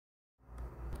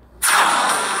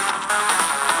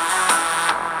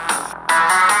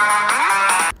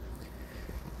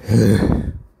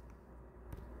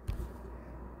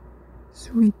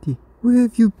Sweetie, where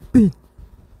have you been?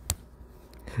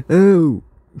 Oh!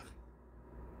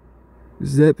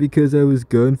 Is that because I was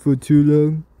gone for too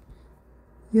long?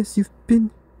 Yes, you've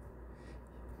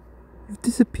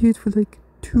disappeared for like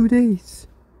 2 days.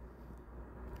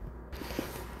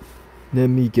 Let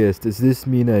me guess, does this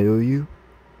mean I owe you?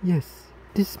 Yes,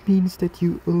 this means that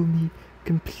you owe me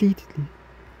completely.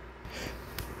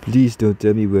 Please don't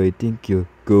tell me where I think you're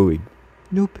going.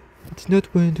 Nope, it's not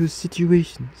one of those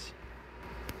situations.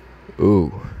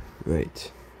 Oh,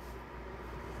 right.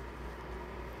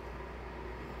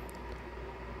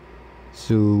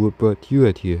 So what brought you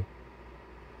out here?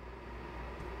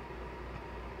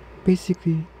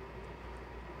 Basically,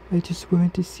 I just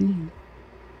wanted to see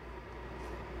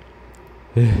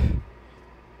you.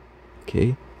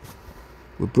 Okay.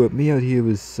 What brought me out here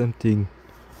was something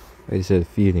I just had a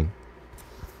feeling.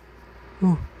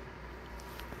 Oh.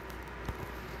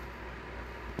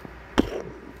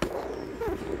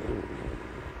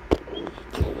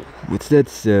 What's that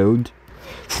sound?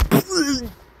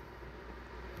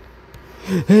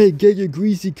 Hey, get your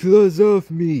greasy claws off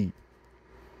me!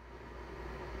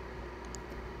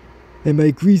 And by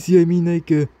greasy I mean like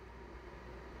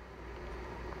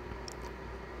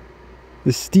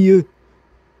the steel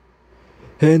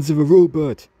hands of a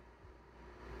robot.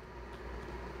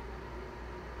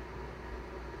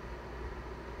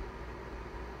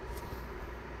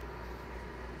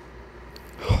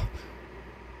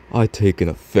 I take an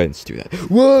offense to that.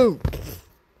 Whoa!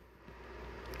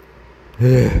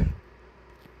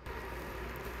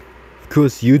 Of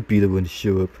course you'd be the one to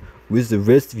show up. Where's the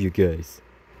rest of you guys?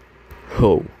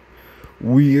 Oh,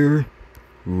 we're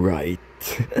right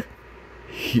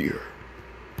here.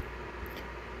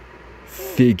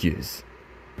 Figures.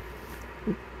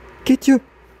 Get your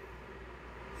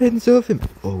hands off him.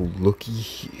 Oh, looky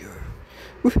here.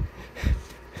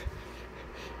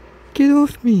 Get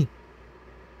off me.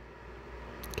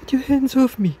 Get your hands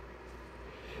off me.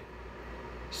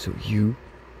 So you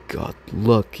got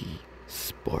lucky,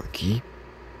 Sparky.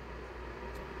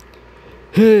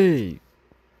 Hey!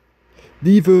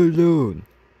 Leave her alone.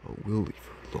 Oh, we'll leave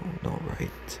her alone,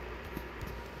 alright.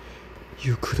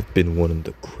 You could have been one of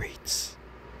the greats.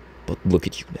 But look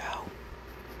at you now.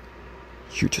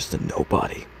 You're just a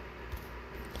nobody.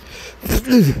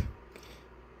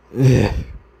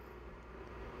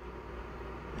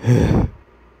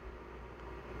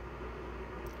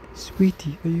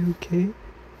 Sweetie, are you okay?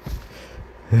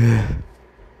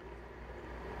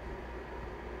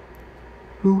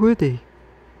 Who were they?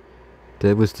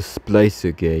 That was the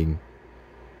Splicer Gang.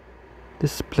 The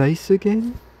Splicer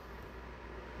Gang?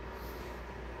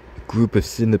 A group of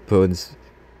Cinnapons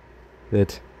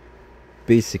that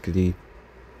basically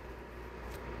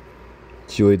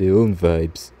enjoy their own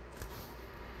vibes.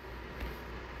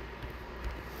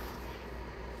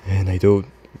 And I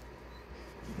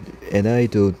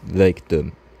don't like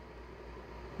them.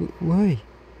 Why?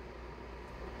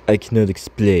 I cannot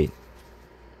explain.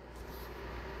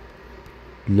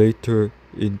 Later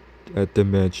at the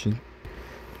mansion.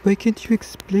 Why can't you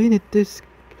explain it?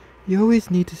 You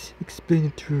always need to explain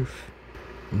the truth.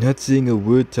 Not saying a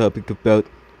word topic about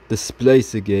the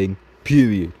Splicer Gang,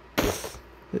 period.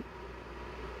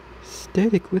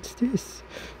 Static, what's this?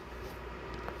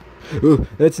 Oh,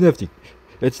 that's nothing.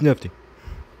 That's nothing.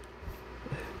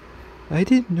 I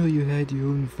didn't know you had your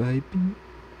own vibe.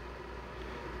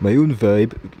 My own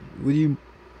vibe? What do you...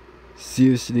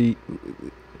 Seriously?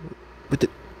 What the...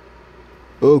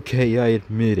 Okay, I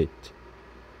admit it.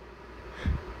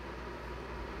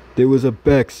 There was a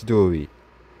backstory.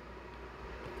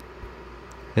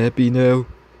 Happy now?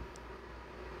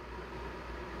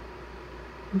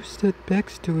 Who's that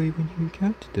backstory when you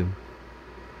encountered them?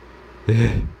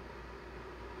 They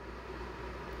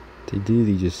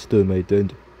really just stole my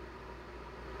thunder.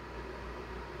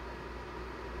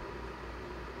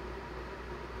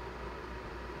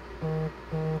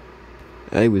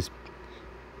 I was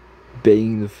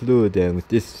banging the floor down with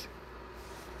this,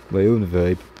 my own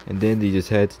vibe, and then they just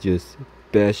had to just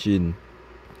bash in.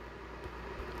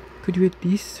 Could you at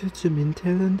least search some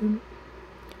intel on them?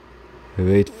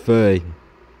 Alright, fine.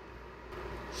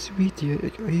 Sweetie,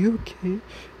 are you okay?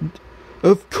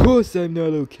 Of course I'm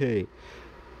not okay.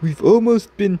 We've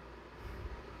almost been...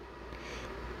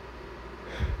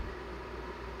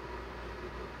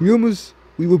 We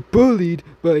were bullied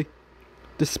by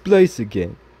the Splicer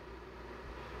Gang.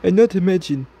 And not to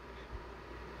mention...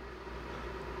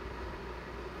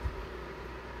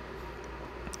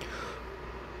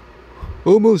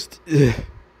 Almost...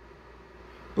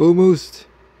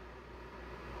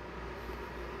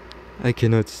 I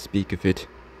cannot speak of it.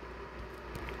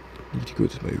 Need to go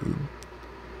to my room.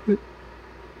 What?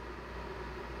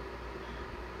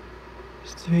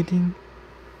 Is there anything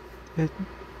that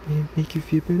may make you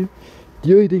feel better?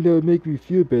 The only thing that would make me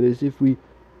feel better is if we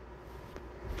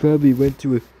probably went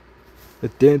to a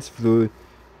dance floor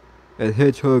at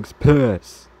Hedgehog's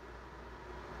Pass.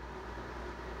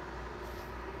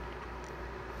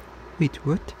 Wait,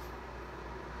 what?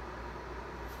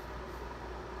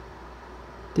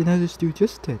 Then I'll just do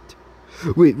just that.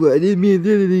 Wait, what? I didn't mean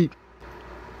literally.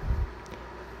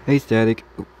 Hey, Static.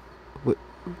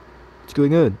 What's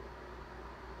going on?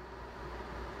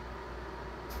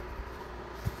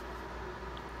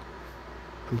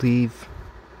 Believe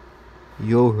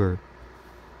you're her.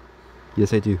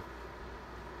 Yes, I do.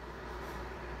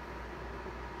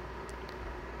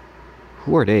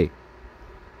 Who are they?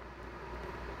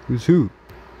 Who's who?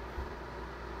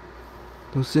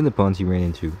 Those Cinnabons you ran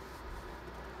into.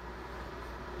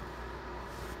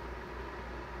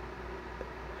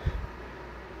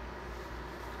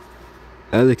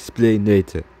 I'll explain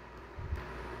later.